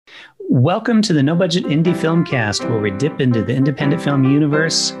Welcome to the No Budget Indie Filmcast, where we dip into the independent film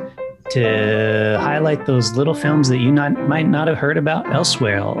universe to highlight those little films that you might not have heard about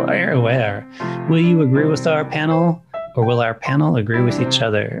elsewhere. Where? Will you agree with our panel, or will our panel agree with each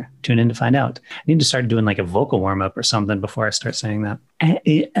other? Tune in to find out. I need to start doing like a vocal warm-up or something before I start saying that.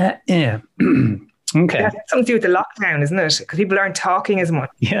 Okay. Yeah, that's something to do with the lockdown, isn't it? Because people aren't talking as much.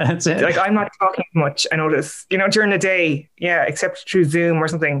 Yeah, that's it. Like, I'm not talking much, I notice, during the day. Yeah, except through Zoom or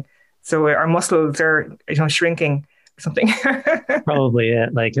something. So our muscles are, shrinking or something. Probably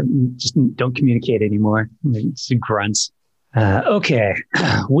it. Like, just don't communicate anymore. It's grunts. Okay.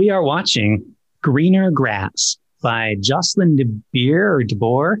 We are watching Greener Grass by Jocelyn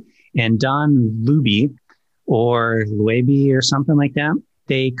DeBoer and Don Luby, or Lueby or something like that.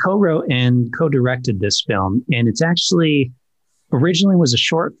 They co-wrote and co-directed this film, and it's actually originally was a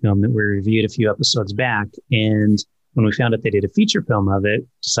short film that we reviewed a few episodes back. And when we found out they did a feature film of it,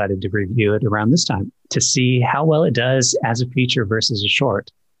 decided to review it around this time to see how well it does as a feature versus a short.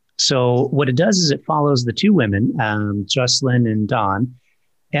 So what it does is it follows the two women, Jocelyn and Dawn,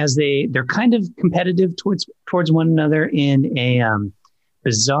 as they're kind of competitive towards one another in a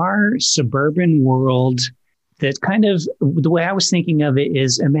bizarre suburban world. That kind of, the way I was thinking of it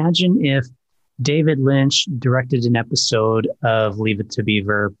is, imagine if David Lynch directed an episode of Leave It to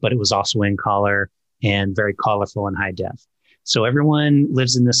Beaver, but it was also in color and very colorful and high def. So everyone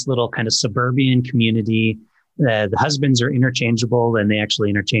lives in this little kind of suburban community. The husbands are interchangeable, and they actually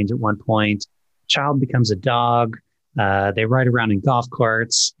interchange at one point. Child becomes a dog. They ride around in golf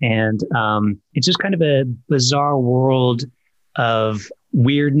carts. And it's just kind of a bizarre world of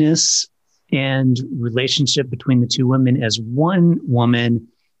weirdness and relationship between the two women, as one woman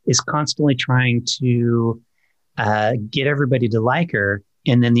is constantly trying to get everybody to like her.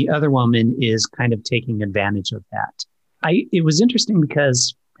 And then the other woman is kind of taking advantage of that. It was interesting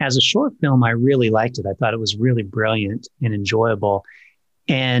because as a short film, I really liked it. I thought it was really brilliant and enjoyable.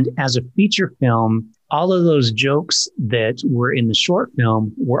 And as a feature film, all of those jokes that were in the short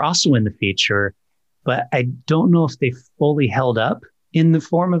film were also in the feature, but I don't know if they fully held up in the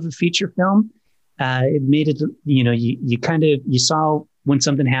form of a feature film. It made it, you saw when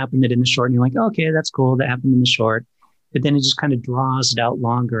something happened that in the short, and you're like, okay, that's cool, that happened in the short. But then it just kind of draws it out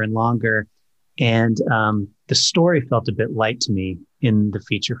longer and longer. And the story felt a bit light to me in the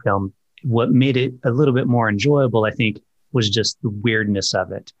feature film. What made it a little bit more enjoyable, I think, was just the weirdness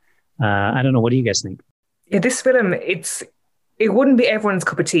of it. I don't know. What do you guys think? Yeah, this film, it wouldn't be everyone's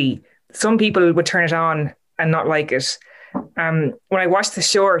cup of tea. Some people would turn it on and not like it. When I watched the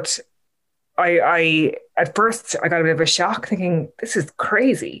short, I at first I got a bit of a shock, thinking this is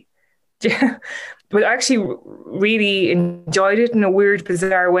crazy. But I actually really enjoyed it in a weird,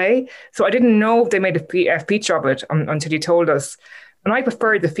 bizarre way. So I didn't know if they made a feature of it until you told us. And I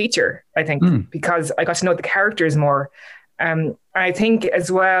preferred the feature, I think, because I got to know the characters more. I think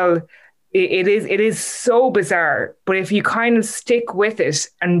as well, it is so bizarre. But if you kind of stick with it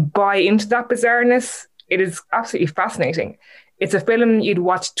and buy into that bizarreness, it is absolutely fascinating. It's a film you'd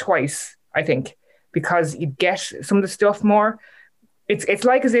watch twice, I think, because you'd get some of the stuff more. It's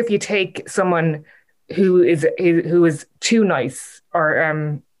like as if you take someone who is too nice,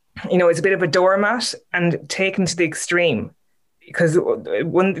 or is a bit of a doormat, and taken to the extreme. Because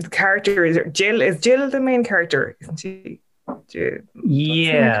one the character is Jill. Is Jill the main character? Isn't she? Jill.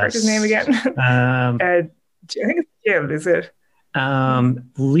 Yeah. What's the character's name again? I think it's Jill. Is it?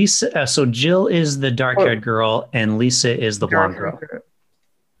 Lisa. So Jill is the dark-haired girl, and Lisa is the blonde girl.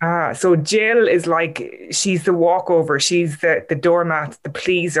 So Jill is like, she's the walkover. She's the doormat, the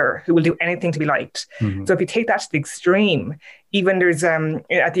pleaser, who will do anything to be liked. Mm-hmm. So if you take that to the extreme, even there's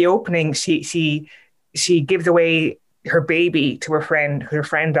at the opening, she gives away her baby to her friend. Her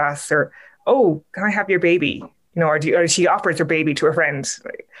friend asks her, "Oh, can I have your baby?" Or she offers her baby to her friend.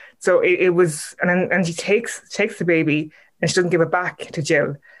 So it was, and she takes the baby, and she doesn't give it back to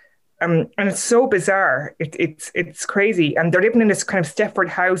Jill. And it's so bizarre. It's crazy. And they're living in this kind of Desperate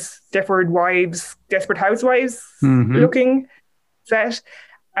Housewives looking set.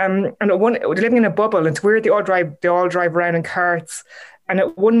 And they're living in a bubble. And it's weird. They all drive around in carts. And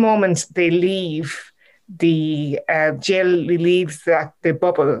at one moment they leave Jill leaves the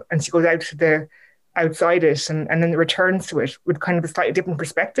bubble, and she goes out to outside it, and then returns to it with kind of a slightly different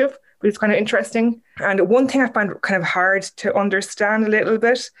perspective, but it's kind of interesting. And one thing I found kind of hard to understand a little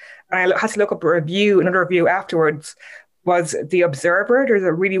bit, and I had to look up another review afterwards, was the observer. There's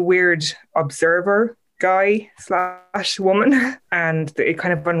a really weird observer guy / woman, and it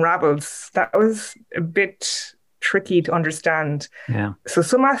kind of unravels. That was a bit tricky to understand. Yeah. So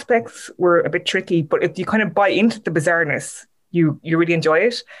some aspects were a bit tricky, but if you kind of buy into the bizarreness, you really enjoy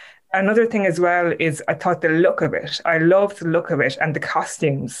it. Another thing as well is I thought the look of it. I loved the look of it and the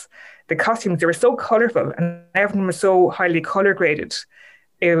costumes. The costumes, they were so colorful and everyone was so highly color graded.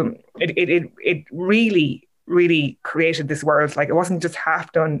 It really, really created this world. Like it wasn't just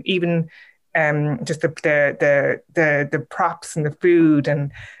half done. Even just the props and the food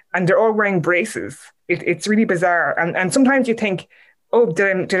and they're all wearing braces. It's really bizarre. And sometimes you think, oh,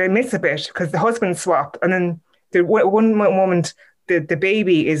 did I miss a bit? Because the husbands swap, and then the one moment the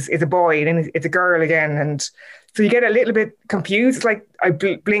baby is a boy and then it's a girl again, and so you get a little bit confused. It's like I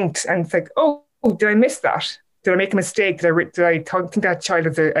blinked and it's like, oh, did I miss that? Did I make a mistake? Did I think that child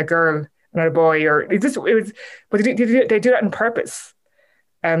was a girl, not a boy? Or it was, but they do that on purpose.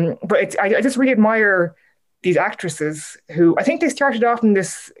 But I just really admire these actresses who I think they started off in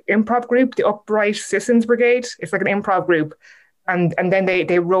this improv group, the Upright Citizens Brigade. It's like an improv group, and then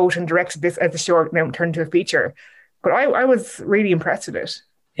they wrote and directed this as a short, and then turned into a feature. But I was really impressed with it.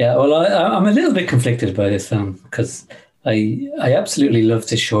 Yeah, well, I'm a little bit conflicted by this film because I absolutely loved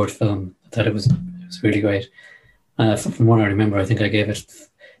this short film. I thought it was really great. From what I remember, I think I gave it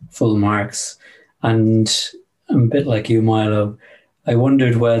full marks. And I'm a bit like you, Milo. I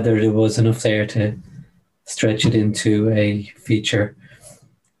wondered whether there was enough there to stretch it into a feature.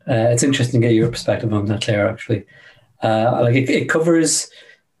 It's interesting to get your perspective on that, Claire, actually. Like it covers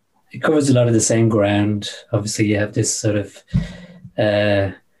a lot of the same ground. Obviously, you have this sort of,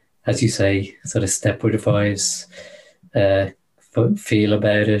 as you say, sort of Stepford Wives feel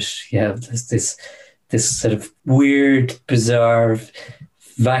about it. You have this sort of weird, bizarre,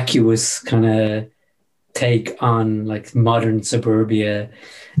 vacuous kind of take on like modern suburbia,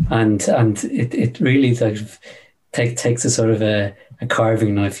 and it really sort of takes a sort of a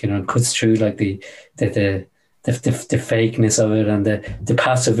carving knife, and cuts through like the fakeness of it and the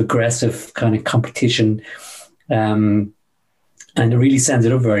passive aggressive kind of competition, and it really sends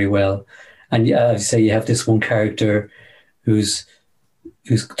it up very well. And yeah, as you say, you have this one character who's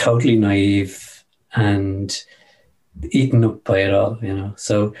totally naive and eaten up by it all,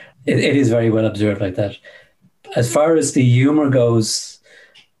 So it is very well observed like that. As far as the humor goes,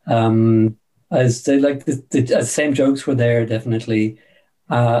 as they like the same jokes were there, definitely.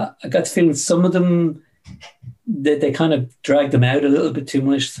 I got the feeling some of them they kind of dragged them out a little bit too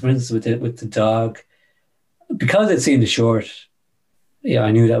much. For instance, with the dog, because I'd seen the short, yeah,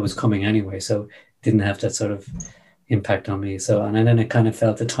 I knew that was coming anyway, so it didn't have that sort of impact on me. So, and then I kind of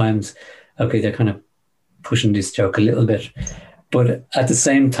felt at times, okay, they're kind of pushing this joke a little bit, but at the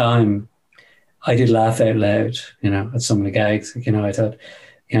same time, I did laugh out loud, at some of the gags. I thought,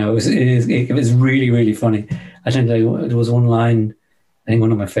 it was really, really funny. I think there was one line. I think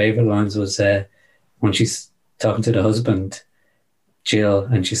one of my favorite lines was when she's talking to the husband, Jill,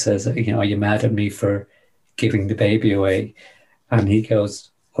 and she says, "Are you mad at me for giving the baby away?" And he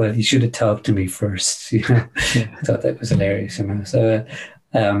goes, "Well, you should have talked to me first." Yeah. I thought that was hilarious.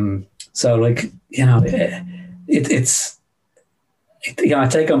 So, like, it's. I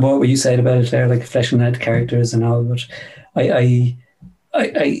take on board what you said about it there, like fleshing out characters and all. But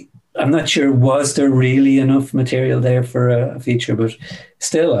I'm not sure, was there really enough material there for a feature? But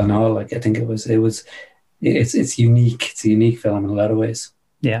still, and all, like I think it's unique. It's a unique film in a lot of ways.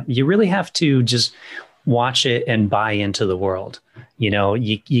 Yeah, you really have to just watch it and buy into the world.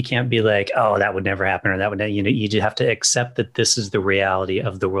 You can't be like, oh, that would never happen, or that would, you just have to accept that this is the reality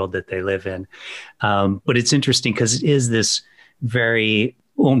of the world that they live in. But it's interesting because it is this very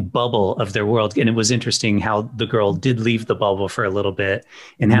own bubble of their world. And it was interesting how the girl did leave the bubble for a little bit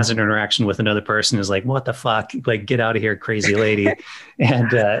and has an interaction with another person, is like, what the fuck? Like, get out of here, crazy lady.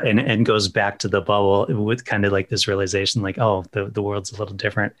 and goes back to the bubble with kind of like this realization, like, oh, the world's a little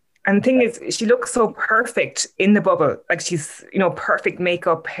different. And the thing is, she looks so perfect in the bubble. Like she's, perfect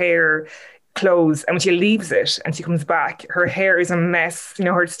makeup, hair, clothes. And when she leaves it and she comes back, her hair is a mess.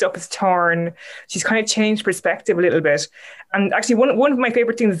 Her stuff is torn. She's kind of changed perspective a little bit. And actually, one of my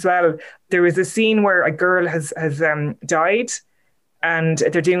favorite things as well, there was a scene where a girl has died and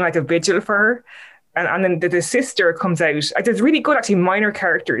they're doing like a vigil for her. And then the sister comes out. There's really good, actually, minor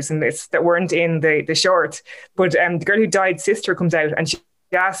characters in this that weren't in the short. But the girl who died's sister comes out and she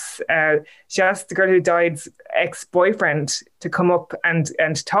asks the girl who died's ex-boyfriend to come up and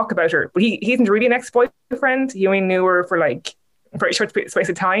talk about her. But he isn't really an ex-boyfriend. He only knew her for like a very short space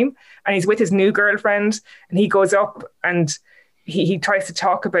of time. And he's with his new girlfriend and he goes up and he tries to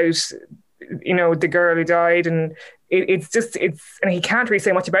talk about, the girl who died. And and he can't really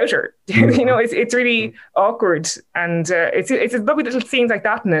say much about her. It's really awkward. And it's a lovely little scenes like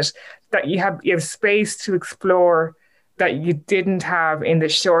that in it, that you have space to explore that you didn't have in the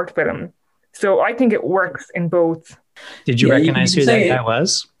short film. So I think it works in both. Did you recognize who that guy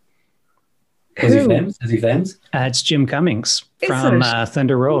was? Was he famous? Is he famous? It's Jim Cummings Is from it?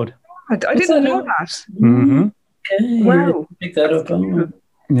 Thunder Road. I didn't know that. Mm-hmm. Okay. Wow. Pick that up.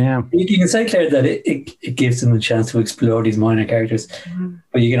 Yeah. You can say, Claire, that it gives them a chance to explore these minor characters.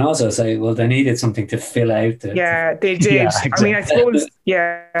 But you can also say, well, they needed something to fill out the... Yeah, they did. Yeah, I mean, I suppose,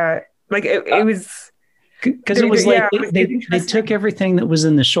 like it was... Because it was like they interesting. took everything that was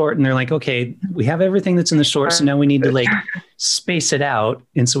in the short and they're like, okay, we have everything that's in the short, so now we need to like space it out.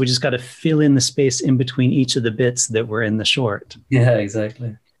 And so we just got to fill in the space in between each of the bits that were in the short. Yeah,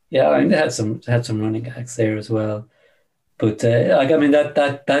 exactly. Yeah, I mean, they had some running gags there as well. But like, I mean,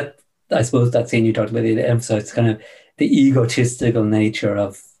 that I suppose that scene you talked about, it emphasized kind of the egotistical nature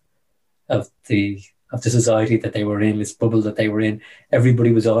of the society that they were in, this bubble that they were in.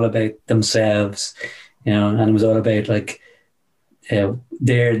 Everybody was all about themselves, you know, and it was all about like their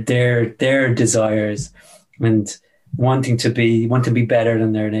desires and wanting to be better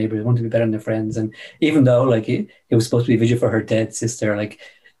than their neighbors, wanting to be better than their friends. And even though like it was supposed to be a vigil for her dead sister, like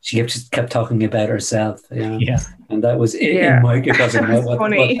she just kept talking about herself, you know? Yeah. And that was in microcosm what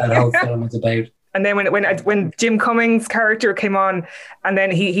that whole film was about. And then when Jim Cummings' character came on, and then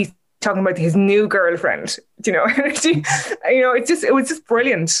he's talking about his new girlfriend, you know, it was just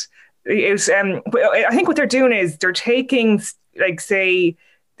brilliant. It was, but I think what they're doing is they're taking, like, say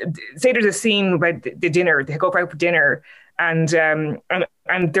there's a scene about the dinner, they go out for dinner, and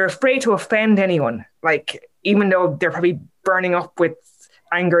they're afraid to offend anyone, like even though they're probably burning up with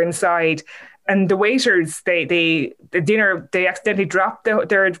anger inside. And the waiters, the dinner, they accidentally drop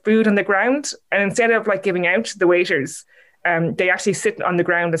their food on the ground, and instead of like giving out to the waiters, they actually sit on the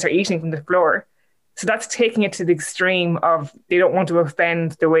ground and start eating from the floor. So that's taking it to the extreme of they don't want to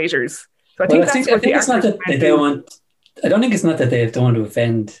offend the waiters. So I think it's not that they don't want. I don't think it's not that they don't want to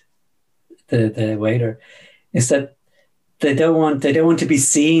offend the waiter. It's that they don't want to be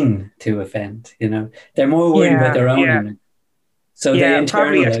seen to offend. You know, they're more worried about their own image. So they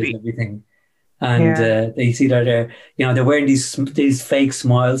internalize everything. And they see that they're wearing these fake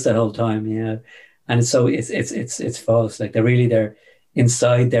smiles the whole time, you know, and so it's false. Like they're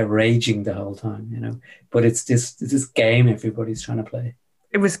inside, they're raging the whole time, you know. But it's this game everybody's trying to play.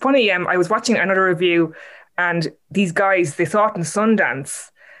 It was funny. I was watching another review, and these guys, they saw it in Sundance,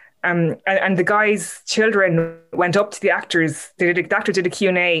 and the guys' children went up to the actors. The actor did a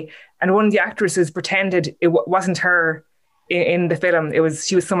Q&A, and one of the actresses pretended it wasn't her in the film.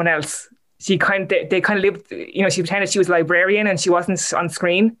 She was someone else. They kind of lived, you know, she pretended she was a librarian and she wasn't on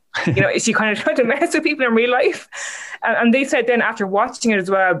screen. You know, she kind of tried to mess with people in real life. And they said then after watching it as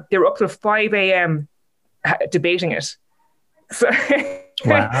well, they were up till 5 a.m. debating it. So,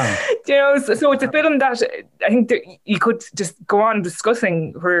 wow. You know, so it's a film that I think that you could just go on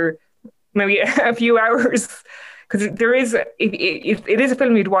discussing for maybe a few hours, because it is a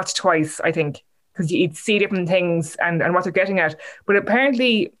film you'd watch twice, I think, because you'd see different things and what they're getting at. But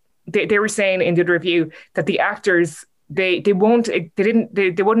apparently, they were saying in the review that the actors they wouldn't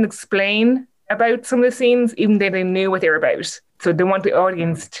explain about some of the scenes, even though they knew what they were about. So they want the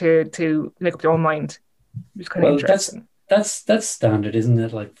audience to make up their own mind. It's kind of interesting. That's standard, isn't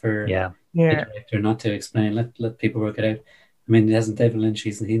it? Like for the director not to explain, let people work it out. I mean, hasn't David Lynch?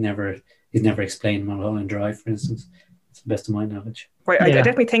 He's never explained Mulholland Drive, for instance. It's the best of my knowledge. Right, I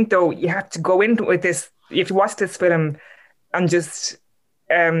definitely think though you have to go into with this. You have to watch this film and just.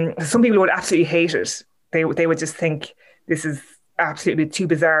 Some people would absolutely hate it. They would just think this is absolutely too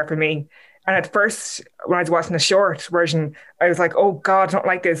bizarre for me. And at first, when I was watching the short version, I was like, "Oh God, I don't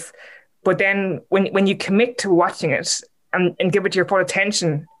like this." But then, when you commit to watching it and give it your full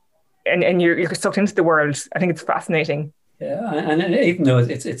attention, and you're sucked into the world, I think it's fascinating. Yeah, and even though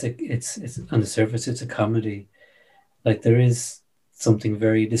it's on the surface, it's a comedy. Like there is something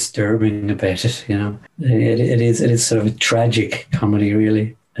very disturbing about it, you know. It is sort of a tragic comedy,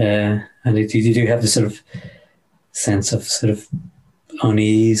 really, and you do have this sort of sense of sort of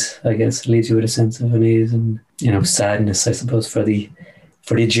unease. I guess it leaves you with a sense of unease and, you know, sadness, I suppose, for the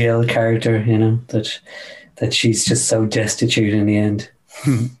Jill character, you know, that she's just so destitute in the end.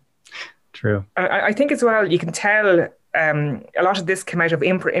 True. I think as well you can tell a lot of this came out of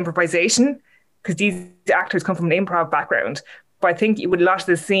improvisation, because these actors come from an improv background. But I think with a lot of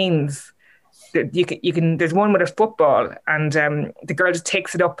the scenes, that you can. There's one with a football, and the girl just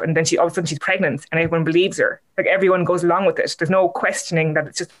takes it up, and then all of a sudden she's pregnant, and everyone believes her. Like everyone goes along with it. There's no questioning that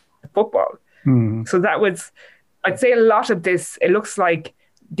it's just football. So that was, I'd say, a lot of this. It looks like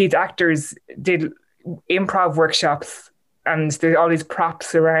these actors did improv workshops and there's all these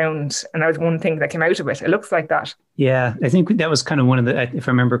props around, and that was one thing that came out of it. It looks like that. Yeah, I think that was kind of one of the, if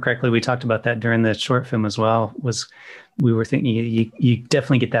I remember correctly, we talked about that during the short film as well, was we were thinking you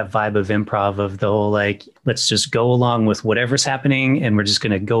definitely get that vibe of improv, of the whole, like, let's just go along with whatever's happening, and we're just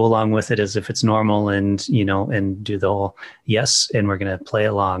going to go along with it as if it's normal, and, you know, and do the whole yes, and we're going to play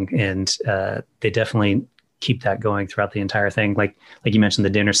along. And they definitely keep that going throughout the entire thing. Like you mentioned, the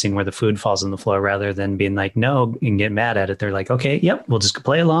dinner scene where the food falls on the floor, rather than being like, no, and get mad at it. They're like, okay, yep, we'll just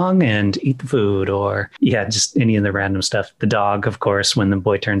play along and eat the food. Or yeah, just any of the random stuff. The dog, of course, when the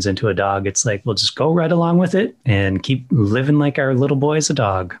boy turns into a dog, it's like, we'll just go right along with it and keep living like our little boy is a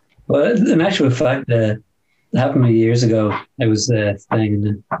dog. Well, in actual fact, it happened years ago. I was staying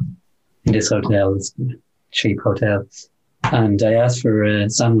in this hotel, this cheap hotel, and I asked for a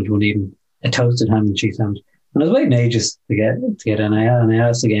sandwich one evening, a toasted ham and cheese sandwich. And I was waiting ages to get it, and I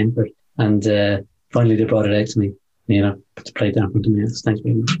asked again for it. And finally they brought it out to me, you know, put the plate down in front of me. Thanks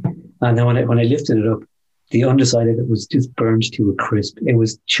very much. And then when I lifted it up, the underside of it was just burned to a crisp. It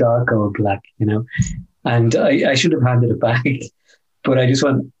was charcoal black, you know. And I should have handed it back, but I just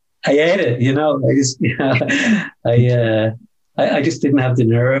went, I ate it, you know. I just, you know, I just didn't have the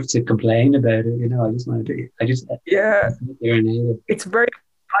nerve to complain about it, you know. I just wanted to, it's very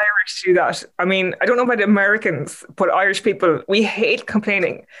Irish do that. I mean, I don't know about Americans, but Irish people, we hate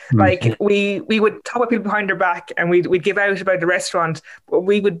complaining. Like we would talk about people behind their back, and we'd give out about the restaurant. But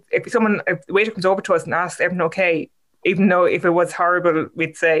we would, if the waiter comes over to us and asks everything okay, even though if it was horrible,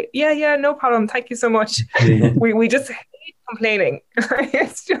 we'd say, yeah, no problem, thank you so much. Yeah. We just hate complaining.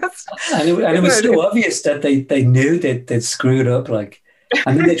 It's just, and it was so obvious that they knew that they'd screwed up, like,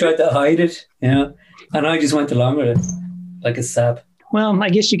 and then they tried to hide it, you know. And I just went along with it like a sap. Well, I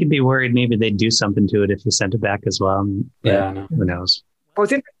guess you could be worried maybe they'd do something to it if you sent it back as well. Yeah, I know. Who knows?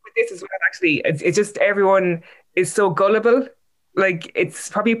 What's interesting with this as well, actually, it's just everyone is so gullible. Like, it's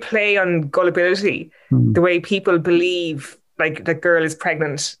probably play on gullibility, the way people believe, like, the girl is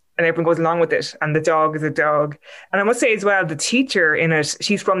pregnant and everyone goes along with it, and the dog is a dog. And I must say as well, the teacher in it,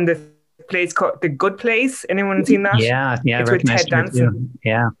 she's from the place called The Good Place. Anyone seen that? Yeah, it's with Ted Danson.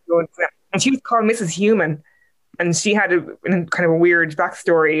 Yeah. And she was called Mrs. Human. And she had a kind of a weird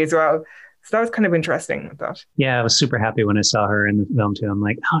backstory as well. So that was kind of interesting, I thought. Yeah, I was super happy when I saw her in the film too. I'm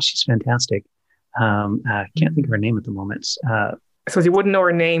like, oh, she's fantastic. I can't think of her name at the moment. So you wouldn't know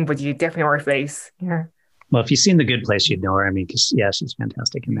her name, but you definitely know her face. Yeah. Well, if you've seen The Good Place, you'd know her. I mean, because, yeah, she's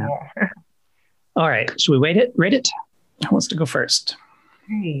fantastic in that. Yeah. All right. Should we rate it? Who wants to go first?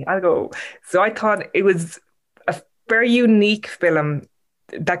 Hey, I'll go. So I thought it was a very unique film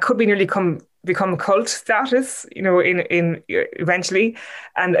that could be nearly become cult status, you know, in eventually.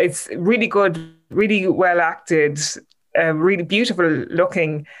 And it's really good, really well acted, really beautiful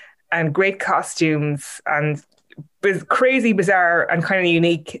looking, and great costumes, and crazy, bizarre, and kind of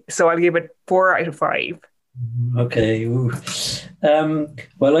unique. So I'll give it 4 out of 5. Okay. Well,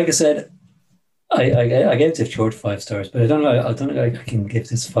 like I said, I gave it a short 5 stars, but I don't know I can give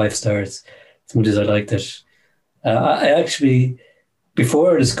this 5 stars as much as I liked it. I actually,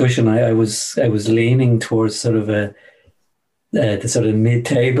 before our discussion, I was leaning towards sort of the sort of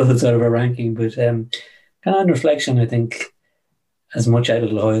mid-table sort of a ranking, but kind of on reflection, I think as much out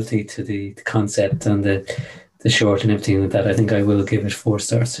of loyalty to the concept and the short and everything like that, I think I will give it 4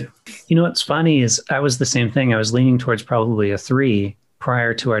 stars too. You know what's funny is I was the same thing. I was leaning towards probably a 3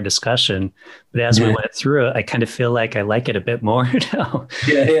 prior to our discussion, but as we went through it, I kind of feel like I like it a bit more now.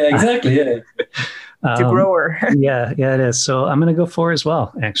 Yeah, exactly. Yeah. To grower. Yeah, it is. So I'm going to go 4 as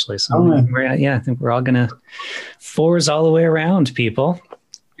well, actually. So I think we're all going to 4s all the way around, people.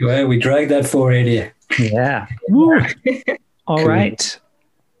 Well, we dragged that 4 out of you. Yeah. All cool. Right.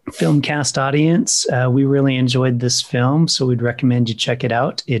 Filmcast audience, we really enjoyed this film, so we'd recommend you check it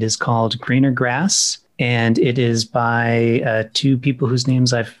out. It is called Greener Grass, and it is by 2 people whose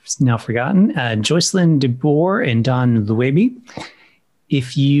names I've now forgotten, Jocelyn DeBoer and Don Luebi.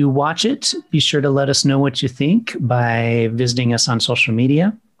 If you watch it, be sure to let us know what you think by visiting us on social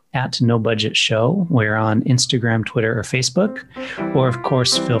media at No Budget Show. We're on Instagram, Twitter, or Facebook. Or, of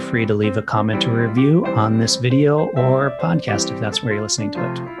course, feel free to leave a comment or review on this video or podcast if that's where you're listening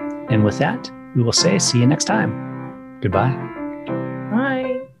to it. And with that, we will say see you next time. Goodbye.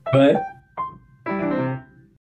 Bye. Bye.